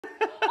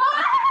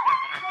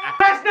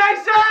Yes,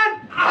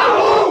 Nation!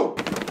 Ow!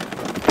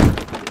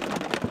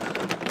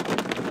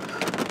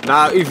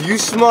 Now, if you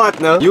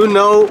smart now, you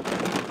know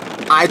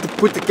I had to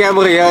put the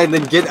camera here and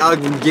then get out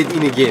and get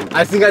in again.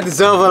 I think I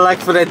deserve a like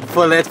for that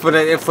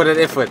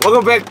effort.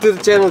 Welcome back to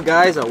the channel,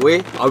 guys. I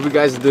hope you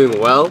guys are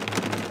doing well.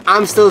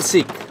 I'm still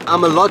sick.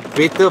 I'm a lot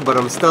better, but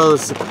I'm still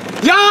sick.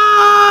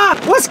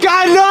 Yeah! What's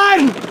going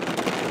on?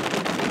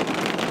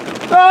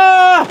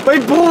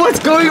 Wait, bro, what's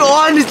going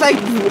on? It's like,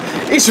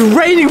 it's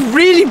raining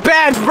really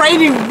bad.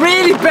 Raining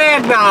really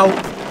bad now.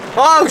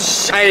 Oh,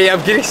 hey,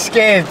 I'm getting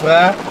scared,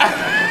 bruh.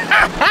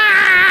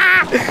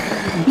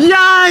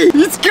 Yay!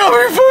 It's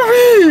coming for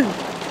me!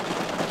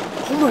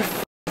 Oh my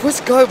f,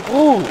 what's going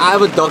on? I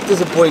have a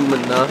doctor's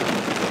appointment now.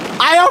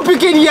 I hope you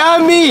can hear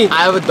me!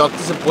 I have a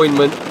doctor's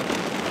appointment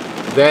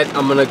that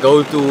I'm gonna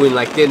go to in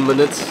like 10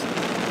 minutes.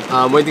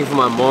 I'm waiting for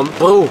my mom.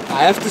 Bro,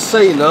 I have to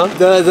say, you know,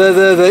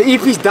 the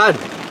EP is done.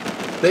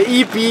 The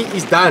EP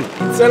is done.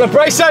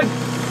 Celebration!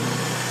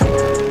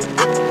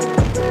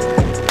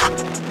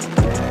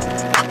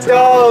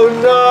 Oh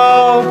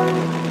no!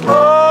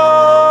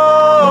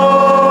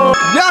 Oh!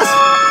 Yes!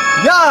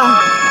 Yeah!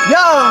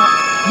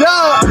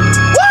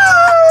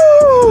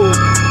 Woo!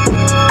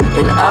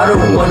 And I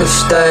don't wanna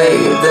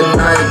stay the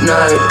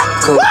night.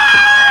 Come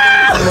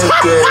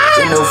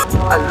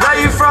I love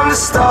you from the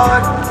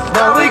start.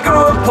 Now we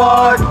grew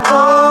apart.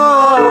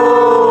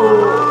 Oh,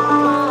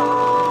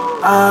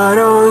 I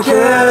don't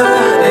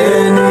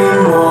care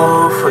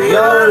anymore for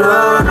your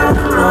love.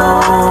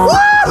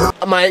 No.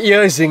 My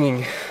ear is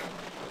singing.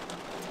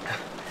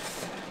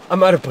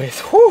 I'm out of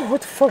breath. Whew,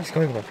 what the fuck is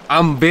going on?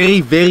 I'm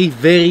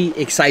very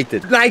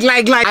excited. Like,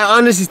 I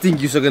honestly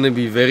think you're gonna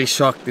be very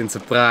shocked and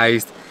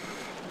surprised.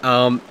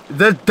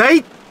 The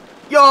date,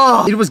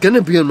 yo, it was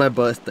gonna be on my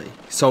birthday.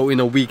 So in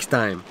a week's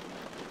time,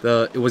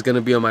 it was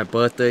gonna be on my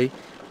birthday.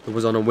 It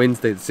was on a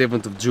Wednesday, the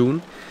 7th of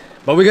June.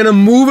 But we're gonna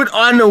move it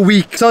on a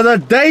week. So the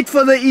date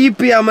for the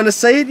EP, I'm gonna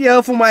say it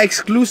here for my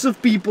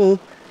exclusive people.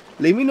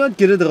 Let me not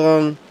get it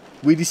wrong.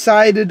 We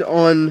decided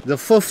on the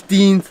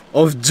 15th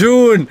of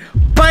June.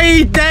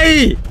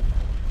 Payday!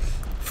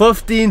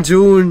 15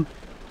 June.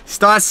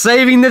 Start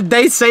saving the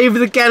date, save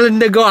the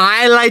calendar, go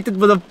highlight it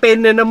with a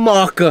pen and a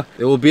marker.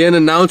 There will be an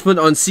announcement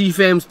on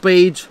CFAM's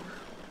page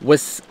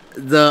with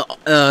the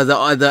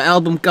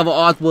album cover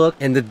artwork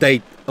and the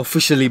date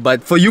officially.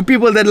 But for you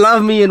people that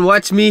love me and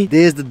watch me,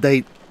 there's the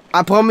date.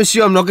 I promise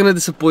you I'm not gonna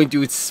disappoint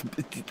you.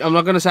 I'm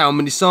not gonna say how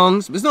many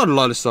songs. It's not a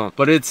lot of songs,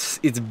 but it's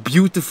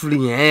beautifully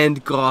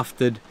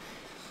handcrafted,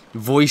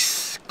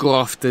 voice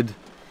crafted.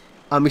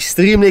 I'm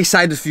extremely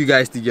excited for you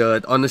guys to hear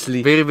it.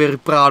 Honestly, very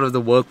proud of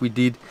the work we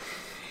did.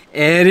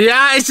 And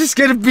yeah, it's just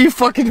gonna be a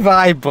fucking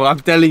vibe, bro. I'm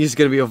telling you, it's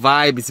gonna be a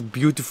vibe. It's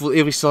beautiful.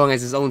 Every song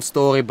has its own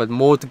story, but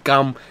more to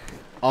come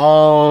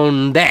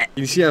on that.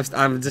 You see,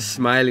 I'm just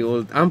smiling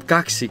all. I'm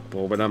cock-sick,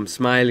 bro, but I'm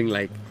smiling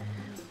like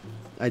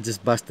I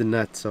just busted a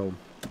nut. So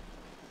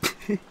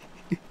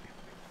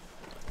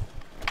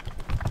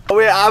oh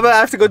wait, I'm gonna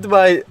have to go to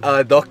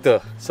my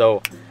doctor.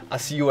 So I'll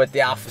see you at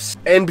the office.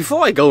 And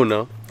before I go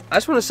now, I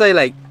just want to say,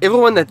 like,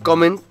 everyone that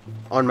comment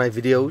on my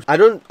videos, I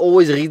don't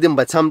always read them,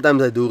 but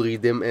sometimes I do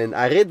read them. And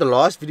I read the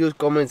last video's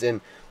comments,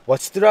 and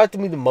what stood out to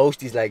me the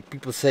most is like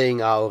people saying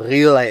how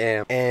real I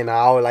am and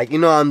how, like, you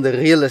know, I'm the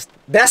realest.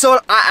 That's all.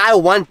 I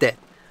want that.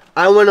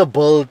 I want to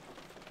build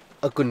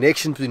a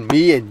connection between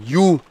me and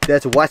you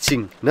that's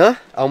watching. Nah?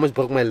 I almost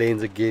broke my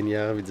lens again.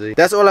 Yeah,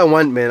 that's all I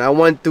want, man. I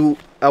want to.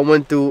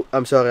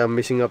 I'm sorry, I'm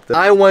messing up.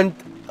 I want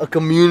a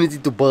community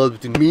to build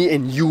between me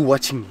and you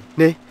watching.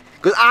 Nah?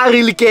 Because I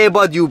really care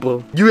about you,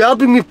 bro. You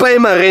helping me pay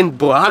my rent,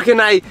 bro. How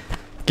can I...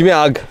 Give me a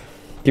hug.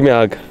 Give me a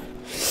hug.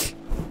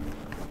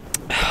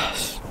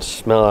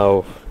 Smell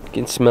how... You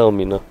can smell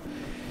me, no?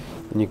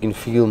 And you can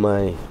feel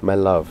my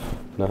love.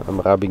 No,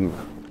 I'm rubbing you.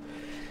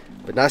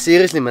 But now,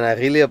 seriously, man, I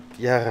really...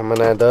 Yeah, man,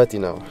 I'm dirty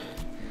now.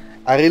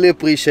 I really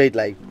appreciate,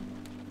 like,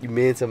 you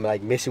men some,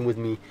 like, messing with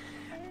me.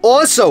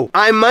 Also,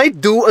 I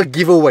might do a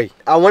giveaway.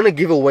 I want to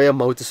give away a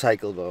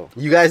motorcycle, bro.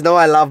 You guys know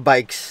I love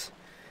bikes.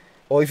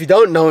 Or if you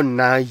don't know,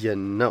 now you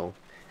know.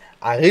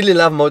 I really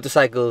love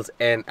motorcycles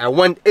and I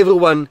want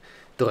everyone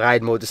to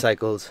ride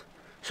motorcycles.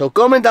 So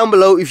comment down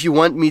below if you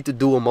want me to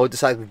do a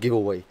motorcycle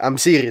giveaway. I'm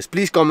serious.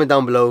 Please comment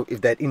down below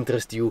if that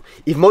interests you.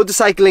 If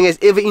motorcycling has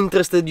ever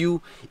interested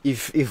you.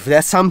 If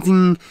that's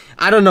something,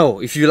 I don't know.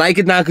 If you like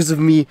it now because of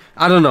me,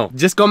 I don't know.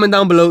 Just comment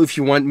down below if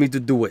you want me to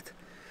do it.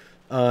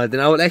 Then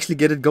I will actually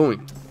get it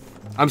going.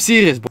 I'm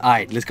serious, bro.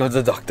 Alright, let's go to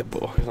the doctor,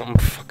 bro. I'm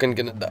fucking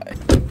gonna die.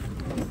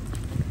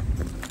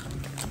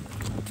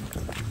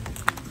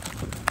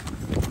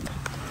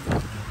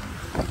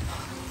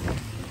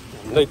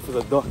 Late for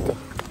the doctor.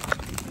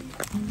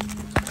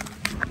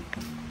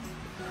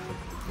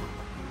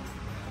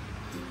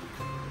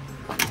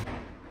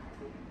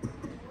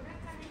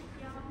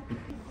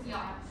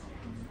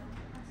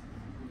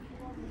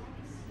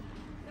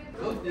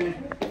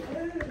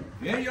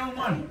 Ja,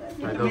 jongen.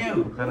 Ik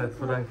ga het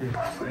voordat je...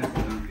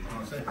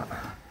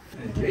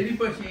 Any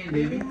patient,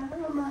 baby?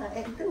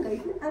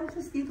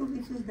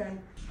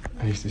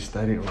 I used to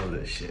study all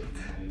this shit.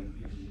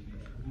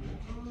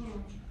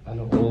 I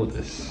know all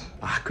this.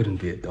 I couldn't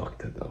be a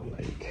doctor though.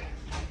 Like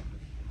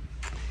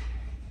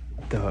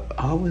the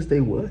hours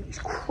they work is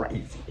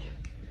crazy,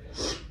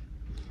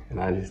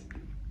 and I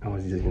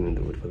was just gonna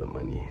do it for the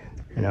money.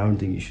 And I don't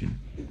think you should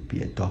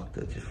be a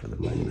doctor just for the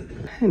money.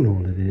 And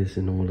all of this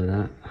and all of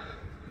that.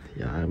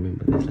 Yeah, I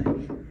remember there's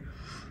like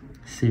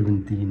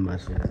 17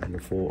 muscles in the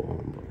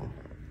forearm, bro.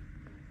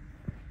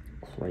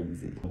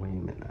 Crazy. Wait a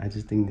minute, I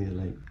just think there's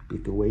like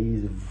better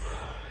ways of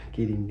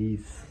getting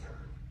these.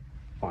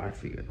 Oh, I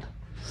figured.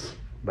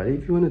 But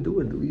if you want to do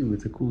it, do you.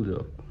 It's a cool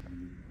job.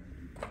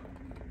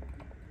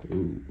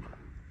 Ooh.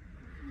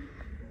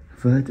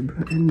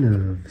 Vertebra and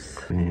nerves.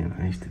 Man,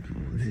 I used to do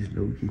this. Is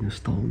low-key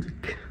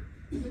nostalgic.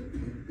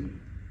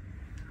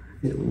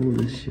 Yeah, all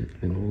this shit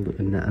and all the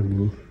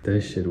anatomy.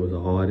 This shit was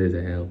hard as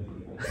hell.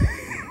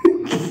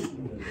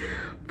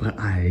 But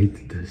I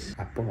hated this.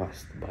 I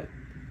passed, but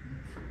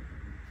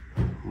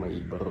my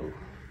bro.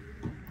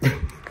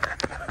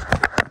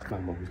 My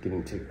mom was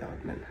getting checked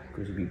out, man.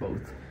 Because we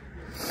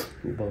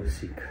both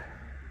sick.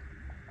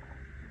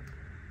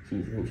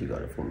 She thinks she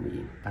got it from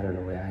me. I don't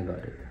know where I got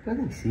it.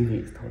 Nothing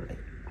serious though, like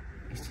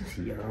it's just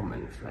here,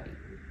 man. It's like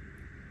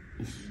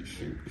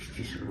it's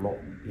just a lot,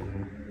 you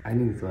know. I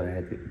nearly thought I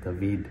had the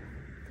vid,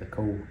 the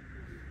cold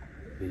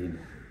vid,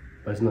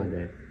 but it's not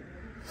that.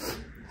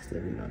 It's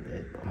definitely not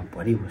that. But my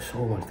body was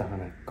so much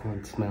down, I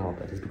can't smell.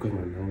 But it's because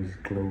my nose is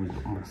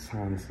closed, my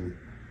sinuses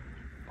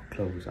are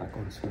closed. I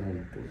can't smell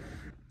anything.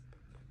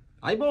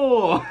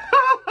 Aibo!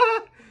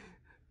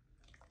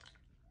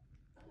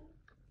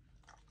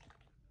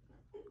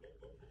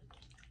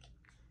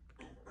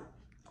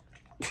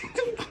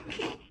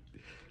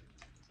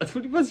 Het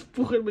voelt niet wat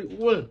spoeg in mijn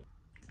oor.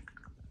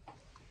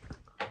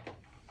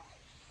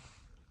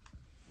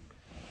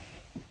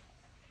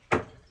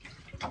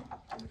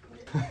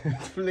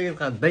 Het vlees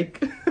gaat dik.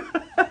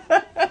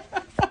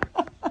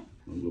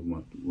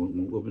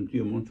 Moet op een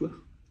tuur mond weg.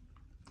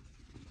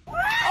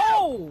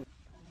 Oh!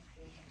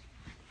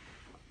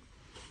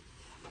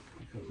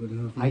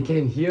 I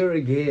can hear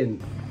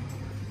again.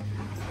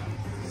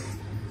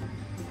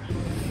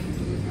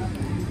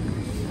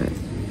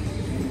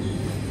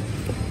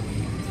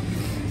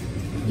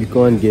 You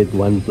can't get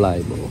one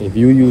ply, bro. If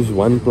you use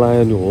one ply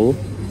on your hole,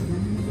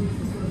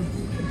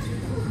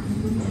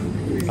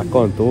 I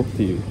can't talk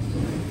to you.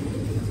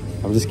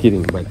 I'm just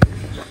kidding, but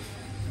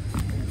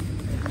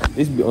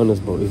let's be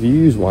honest, bro. If you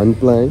use one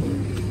ply,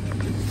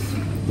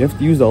 you have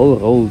to use the whole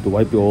roll to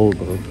wipe your hole,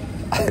 bro.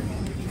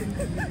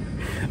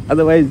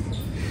 Otherwise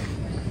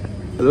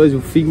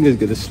your fingers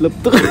gonna slip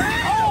through.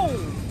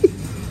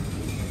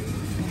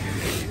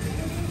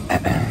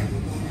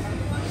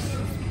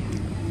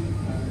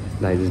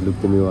 I just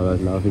looked at me while I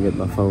was laughing at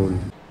my phone.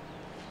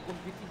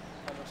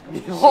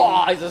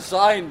 Oh, it's a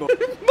sign, bro.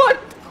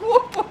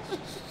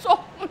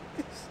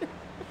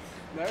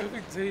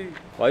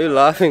 Why are you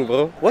laughing,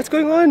 bro? What's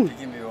going on?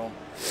 Get me wrong.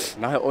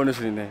 Nah,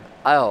 honestly, man.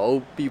 I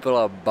hope people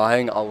are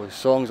buying our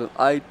songs on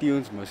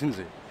iTunes, maar sinds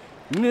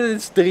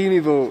niet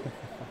streamen, bro.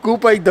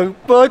 Koop ik dan,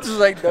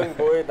 purchase ik dan,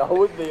 boy. Dat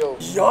houdt me, joh.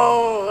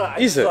 Yo,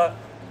 Is it?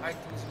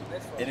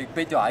 En ik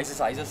weet, joh, hij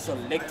is een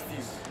select view.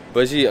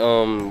 Busy,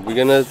 we're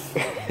gonna.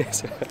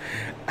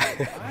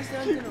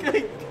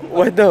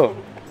 What though?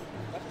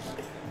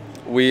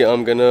 We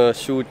gonna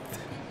shoot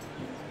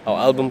our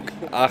album.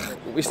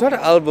 It's not an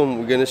album.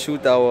 We're gonna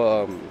shoot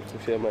our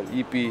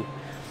EP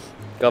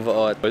cover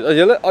art.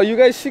 Are you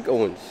guys sick,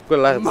 Owens?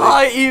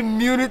 My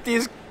immunity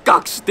is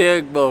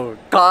kaksterk, bro.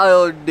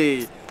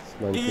 KLD.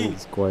 Man,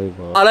 it's quiet,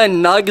 bro.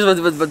 Alleen naakjes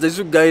wat is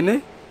zo geil,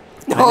 ne?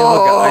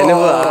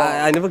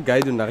 I never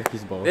guide to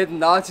narkies, bro. Dit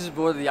naakjes,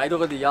 bro. Jij doet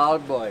het jaar,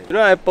 boy. You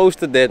know, I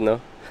posted that, no?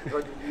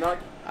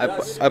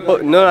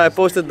 I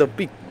posted the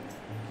pic.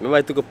 Remember,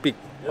 I took a pic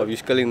of you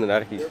sculling the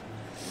narkies.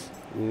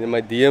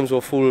 My DMs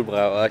were full,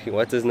 bro. Asking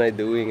what is Night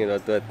doing and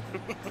what.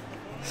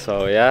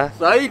 So yeah.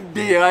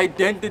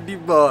 Identity,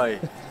 boy.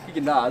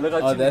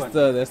 Oh,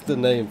 that's the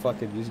name.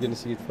 Fuck it, you're just gonna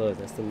see it first.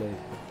 That's the name.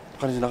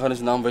 Gaan eens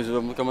naam bij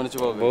zo, kan maar niet zo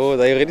wel. Oh,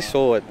 they already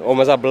saw it. Oh,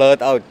 must I blur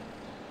it out?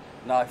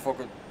 Nah, fuck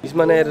it. These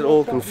man had it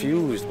all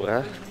confused,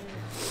 bruh.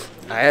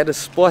 I had a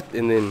spot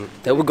and then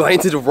they were going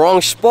to the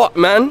wrong spot,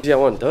 man. Yeah, I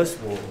want this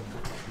wall.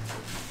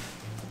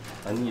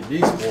 I need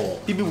this wall.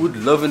 People would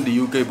love in the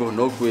UK, bro,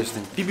 no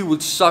question. People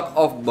would suck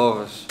off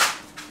Boris.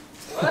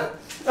 What?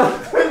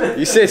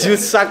 You said you'd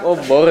suck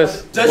off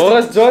Boris.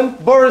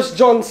 Boris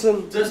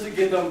Johnson. Just to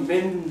get them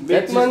men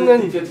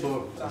ticket,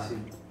 bro.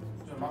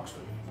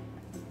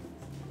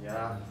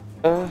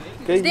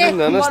 Kijk, die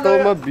Nana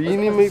stole my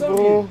beanie mee,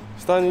 bro.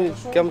 Staan hier,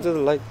 come to the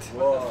light.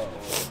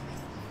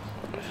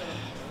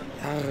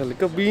 Ja,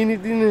 lekker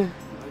beanie, Dine.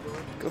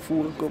 Lekker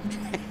voerenkop.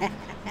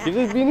 Give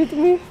this beanie to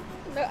me?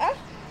 No, echt?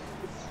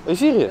 Are you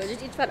serious? Dit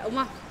is iets van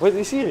oma. Wait, are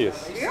you serious?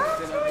 Ja.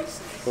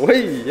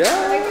 Wait,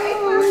 yeah.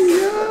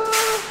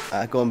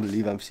 I can't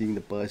believe I'm seeing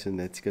the person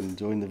that's gonna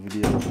join the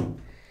video.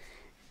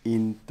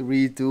 In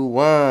 3, 2,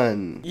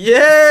 1.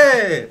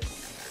 Yeah!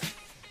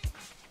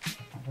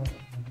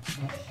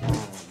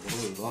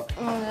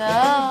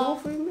 Oh,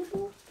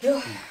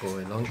 Yeah.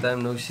 Boy, long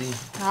time no see.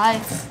 Hi.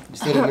 You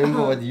still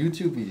remember what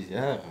YouTube is?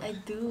 Yeah. I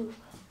do,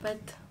 but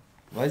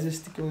Why is there a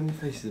sticker on your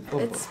face? Is it purple?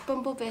 it's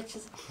pimple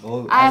patches.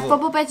 Oh, I have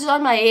pimple patches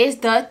on my hair. It's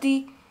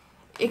dirty.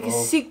 Ik is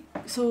Oh. sick,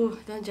 so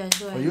don't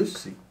judge Are me. you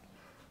sick?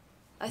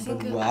 I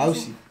think How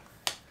sick?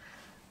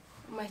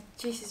 my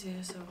chest is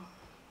very sore.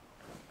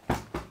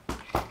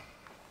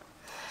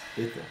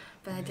 Better.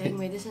 But I take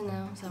medicine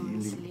now, so I'm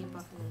gonna sleep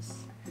after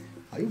this.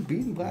 How you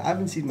been, bro? I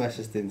haven't seen my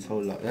sister in so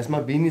long. That's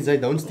my beanie. They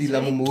don't steal It's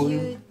them very more.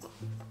 cute.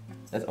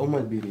 That's all my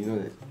beanie, you know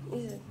that?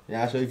 Is it?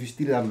 Yeah, so if you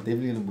steal them,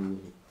 definitely gonna move.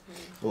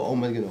 Or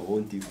Oma's gonna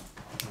haunt you.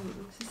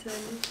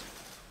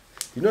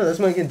 You know, that's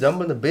why I can jump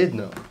on the bed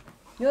now.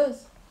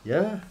 Yes.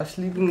 Yeah, I was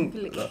sleeping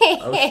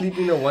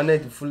the one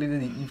night fully in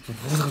the evening.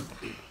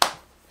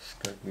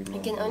 You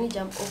can only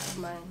jump off of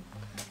mine.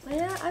 But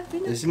yeah, I've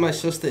been This is my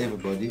sister,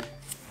 everybody.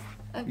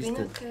 I've been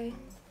okay.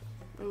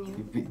 And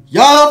you?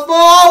 Yeah, 4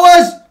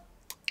 hours!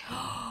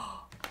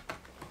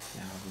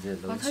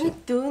 Wat gaan ik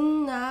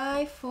doen?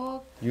 Nee,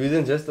 fuck. You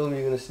didn't just tell me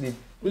you're gonna sleep.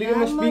 Will you Yeah,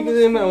 get my man, speaker it's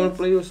there, man? I wanna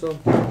play your song.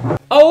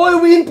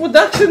 Oh, we in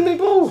production, me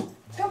bro!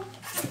 Kom.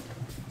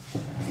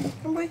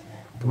 Kom boy.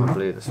 Come on,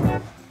 play this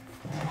song.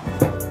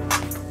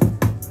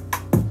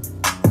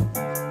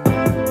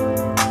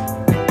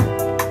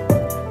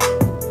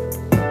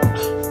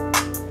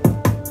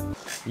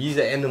 He's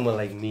an animal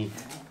like me.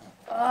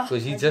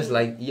 Because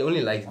he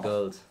only likes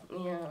girls.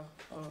 Yeah.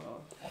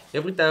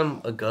 Every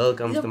time a girl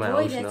comes He's a to my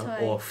boy, house that's now,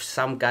 why. or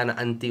some kind of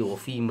auntie or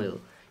female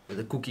with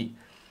a cookie,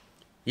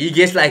 he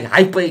gets like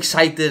hyper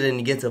excited and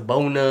he gets a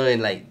boner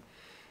and like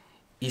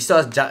he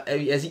starts.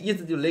 Has he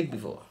eaten your leg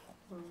before?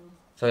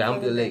 Sorry,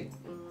 hump your leg.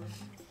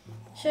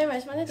 Shame, I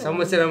wanted to.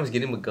 Someone said I must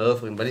get him a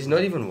girlfriend, but he's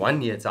not even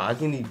 1 yet, so how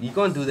can he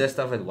can't do that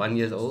stuff at 1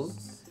 year old.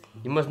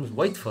 He must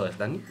wait first,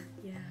 doesn't he?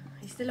 Yeah,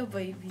 he's still a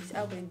baby. He's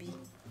our baby.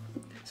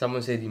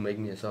 Someone said he make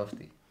me a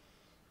softie.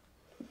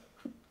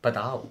 But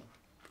how?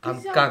 I'm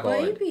He's our cago.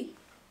 baby.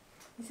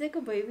 He's like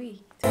a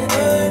baby.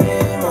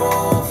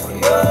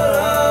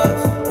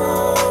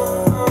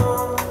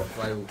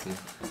 Why would you?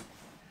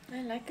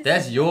 I like it.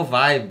 That's your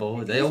vibe,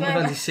 bro. They It's only my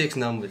on vibe. the 6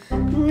 numbers.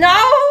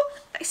 No!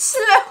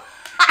 Slow!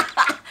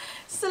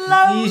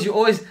 Slow! Please, you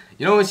always,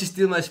 you know when she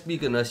steal my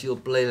speaker now, she'll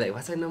play like,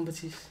 what's her number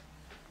she's?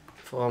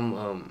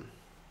 From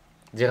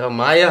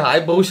Jeremiah,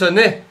 hi Bosa,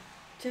 ne?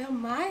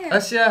 Jeremiah.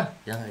 Asya.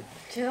 Yeah.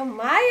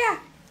 Jeremiah.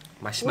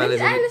 My When smell did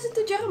is I listen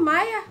to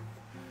Jeremiah?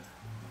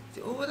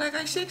 oh, like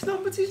I 6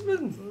 numbers she's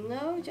been.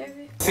 No,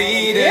 Jerry.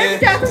 Feed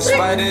it.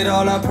 Despite it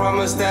all, I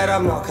promise that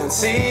I'm not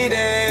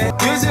conceded.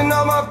 Using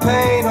all my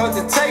pain, hope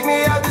to take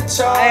me out the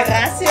chart.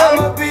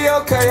 I'ma be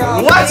okay.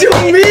 What you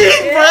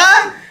mean,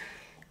 bruh?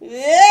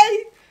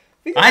 Yay!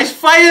 I's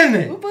fire,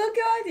 ne? Who broke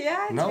your heart?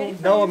 Yeah, it's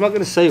very No, I'm not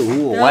gonna say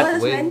who or No, what,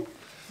 that's when. when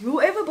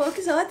whoever broke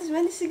his heart is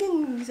when he's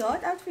singing his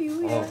heart out for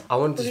you. Yeah. I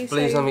want to What play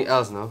do you say? something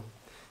else now.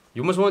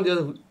 You must want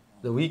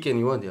the weekend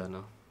you want, yeah,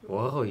 no?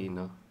 Wow, you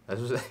know.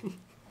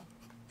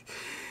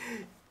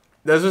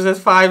 Dat was at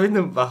 5 in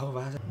the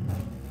wacht.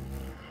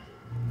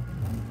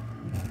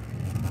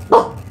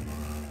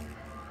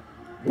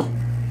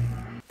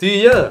 Do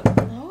you hear?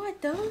 No, I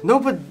don't. No,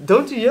 but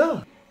don't you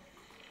hear?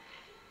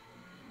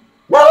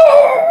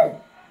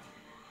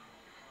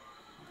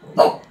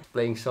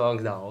 Playing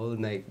songs the whole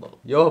night, bro.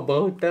 Yo,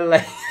 bro, tell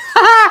like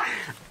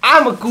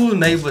I'm a cool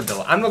neighbor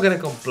though. I'm not gonna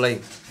complain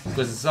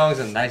because the songs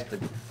are nice, but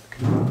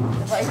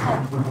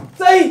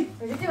say.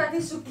 Weet je wat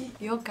is zoekie?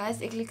 Yo guys,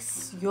 ik lik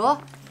yo.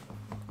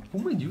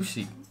 Who made you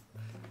see?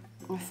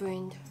 My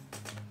friend.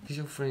 He's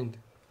your friend.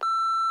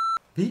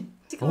 Wie?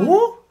 Who?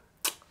 Who?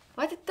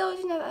 What I told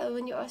you now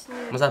when you asked me.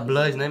 Must I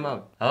blur his name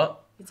out? Huh?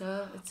 It's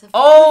a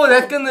Oh,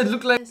 that can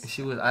look like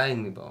she was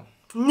eyeing me, bro.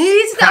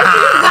 Nee,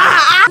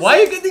 stop. Why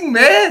are you getting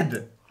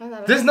mad?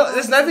 There's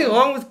nothing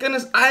wrong with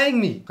Kenneth eyeing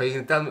me. Okay, you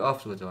can tell me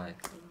afterwards why.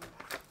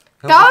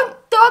 Don't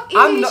talk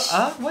I'm not.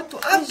 English. What?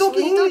 I'm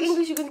talking When you talk English.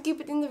 English, you're gonna keep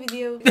it in the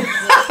video.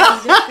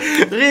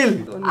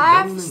 Really?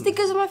 I have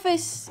stickers on my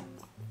face.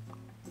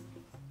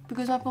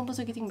 Because my pimples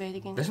are getting bad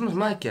again. That's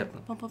my cap.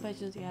 Pimple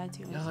patches, yeah, it's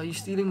yours. Yeah, you're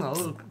stealing my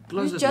whole You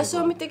closet. just saw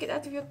bro. me take it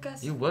out of your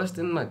cast. You worse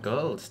than my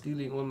girl,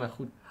 stealing all my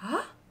food.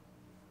 Huh?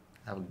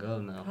 I have a girl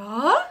now.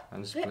 Huh?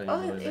 I'm just playing Oh,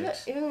 with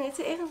it. ik ben net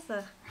zo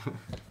ernstig.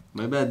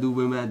 Maybe I do,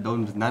 maybe I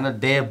don't. It's none of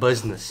their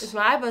business. It's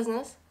my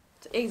business.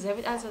 So ik zeg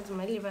het aan, zodat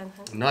mijn leven aan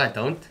gaan. No, I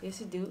don't. Yes,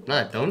 you do. No,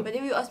 I don't. But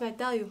if you ask me, I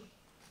tell you.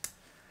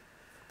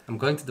 I'm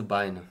going to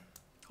Dubai now.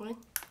 When?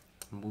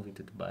 I'm moving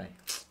to Dubai.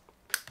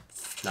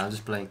 No, I'm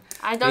just playing.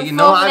 I don't You feel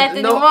know, for I- that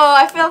no- anymore.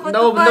 I fell for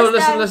No, the no, first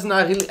listen, time. listen.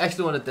 I really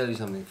actually want to tell you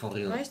something for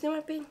real. Why you steal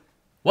my pin?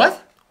 What?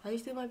 Why you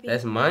steal my pin?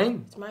 That's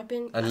mine. It's my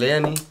pin.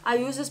 Leonie. I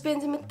use the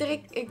pins in mijn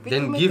trick. Ik weet hoe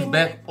Then mijn give pin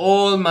back werkt.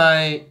 all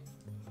my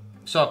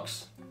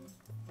socks.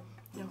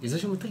 No. Is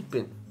that your trick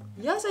pin?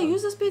 Yes, I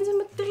use the pins in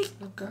mijn trick.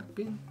 Okay,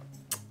 pin.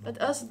 But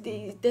as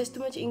there's too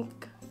much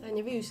ink. I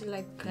never use it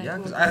like. Yeah,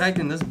 because I write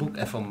in this book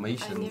I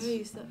affirmations. never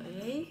use that.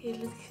 Hey, hey,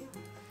 let's see.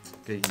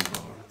 Okay,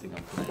 I think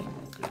I'm playing.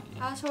 Okay.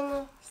 I just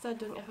wanna start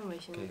doing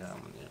affirmations. Okay, yeah,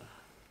 man, yeah.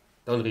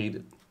 Don't read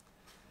it.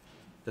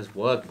 That's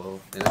work, bro.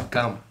 And it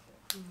come.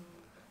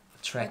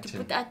 Traction.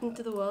 Put that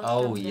into the world.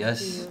 Oh comes back to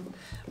yes. you.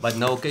 But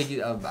no,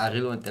 okay, I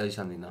really want to tell you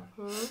something now.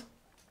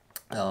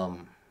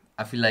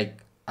 I feel like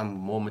I'm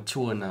more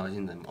mature now,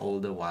 since I'm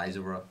older,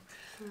 wiser, bro.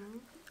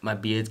 My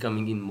beard's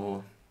coming in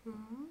more.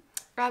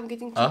 I'm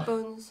getting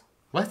cheekbones.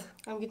 What?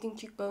 I'm getting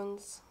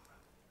cheekbones.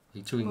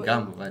 You chewing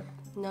gum or what?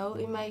 No,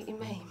 in my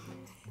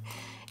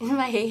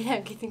head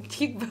I'm getting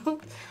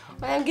cheekbones.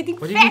 But I'm getting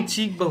What fat. do you mean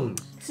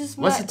cheekbones?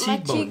 What's a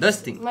cheekbone?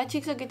 This thing. My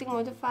cheeks are getting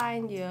more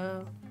defined,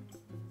 yeah.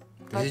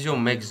 This is your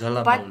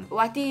maxilla But bone.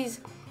 what is?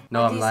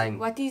 No, what I'm is, lying.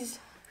 What is?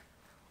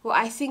 Well,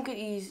 I think it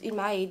is. In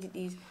my head, it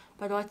is.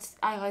 But what's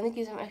ironic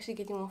is I'm actually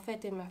getting more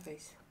fat in my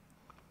face.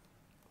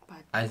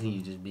 But I think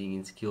you're just being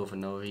insecure for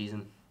no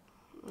reason.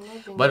 I'm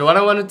not being- But what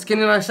I wanted to,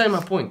 can I say my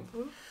point?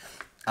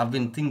 I've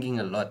been thinking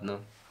a lot now.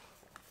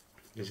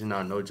 This is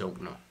now no joke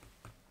now.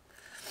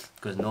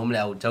 Because normally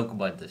I would joke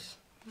about this.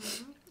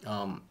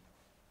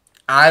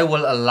 I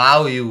will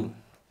allow you,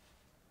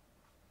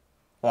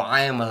 or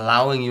I am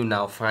allowing you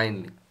now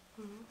finally,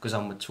 because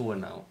I'm mature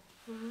now.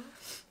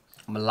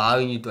 I'm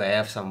allowing you to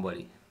have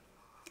somebody.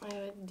 I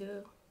would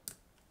do.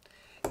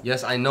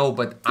 Yes, I know,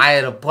 but I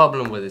had a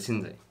problem with it,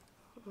 Cindy.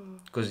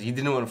 Because you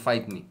didn't want to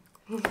fight me.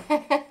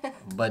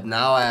 But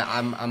now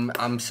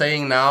I'm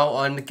saying now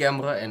on the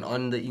camera and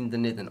on the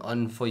internet and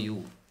on for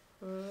you.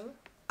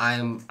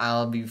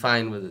 I'll be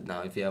fine with it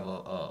now if you have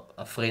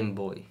a friend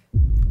boy.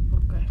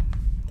 Okay.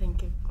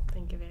 Thank you.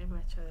 Thank you very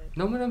much for that.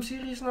 No man, I'm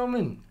serious now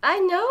man. I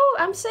know.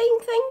 I'm saying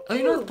thank you. Are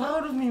you not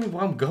proud of me bro?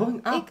 I'm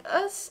going up. Ik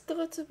is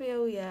trots op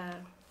jou, yeah.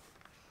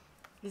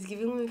 He's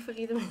giving me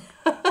freedom.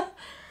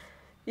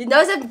 You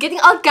know, I'm getting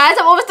old, guys.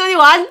 I'm almost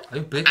 21. Are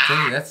you big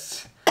thing?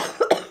 That's...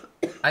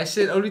 I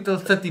said only till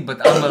 30, but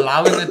I'm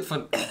allowing it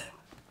for...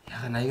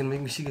 Yeah, now you're gonna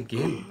make me sick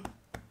again.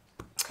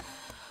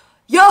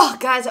 Yo,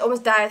 guys, I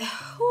almost died.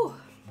 Whew.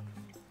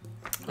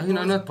 Are you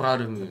not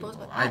proud of me?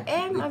 I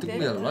am. It I'm took very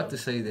me a proud. lot to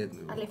say that.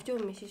 I left you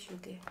a message,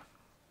 okay?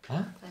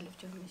 Huh? I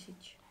left you a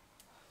message.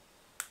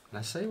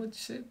 Now say what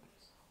you said.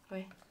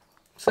 Wait.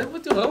 Say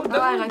what you wrote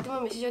Oh, I down. wrote him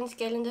a message on his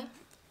calendar.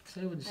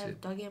 Say what you I have a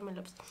said. doggy on my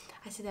lips.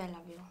 I said I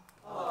love you.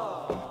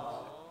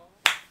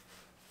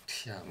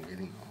 Yeah, I'm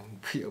getting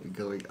hungry. I'm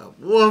going up.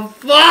 Whoa,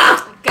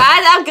 fuck!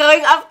 Guys, I'm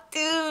going up too.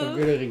 I'm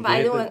gonna regret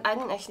But it. I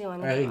don't actually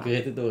want to. I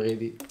regret it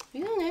already.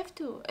 You don't have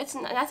to. Nothing's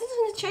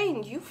gonna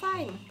change. You're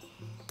fine.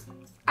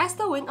 I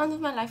still went on with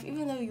my life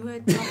even though you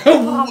had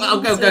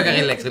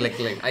Okay, relax.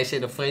 I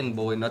said a friend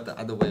boy, not the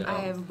other way I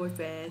around. have a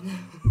boyfriend.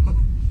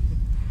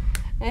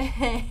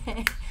 I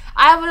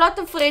have a lot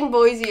of friend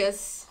boys,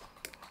 yes.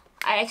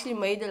 I actually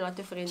made a lot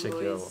of friend Check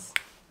you boys.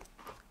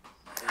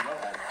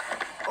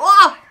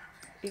 Oh!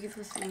 Ik het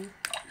gezien.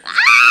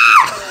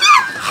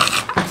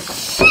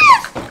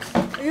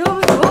 Yo,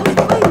 what was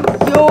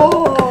going? Yo!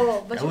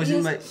 I was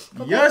in my...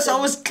 Yes, I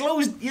was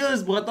closed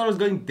ears, bro. I thought I was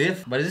going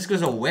deaf. But it's just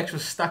because the wax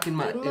was stuck in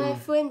my... My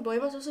friend boy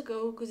must also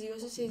go because he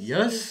also says...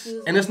 Yes.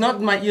 And it's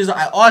not my ears.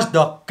 I asked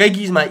Doc, kijk,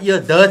 is my ear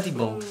dirty,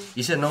 bro?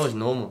 He said, no, it's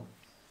normal.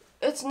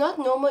 It's not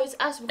normal, it's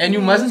us. And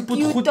you mustn't put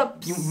good...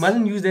 Q-tips. You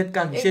mustn't use that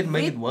kind. He Ik said,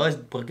 make weet- it worse.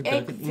 Break it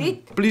Ik in.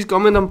 weet. Please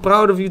comment, I'm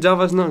proud of you,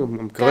 Javas now.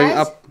 I'm growing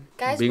Guys, up.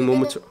 guys, Being more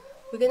mature.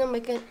 we're gonna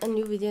make a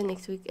new video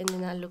next week and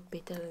then I'll look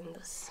better than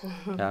this.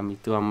 Yeah, me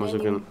too. I'm also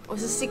gonna...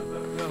 Also sick.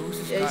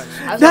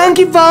 Thank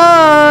you,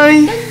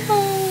 bye!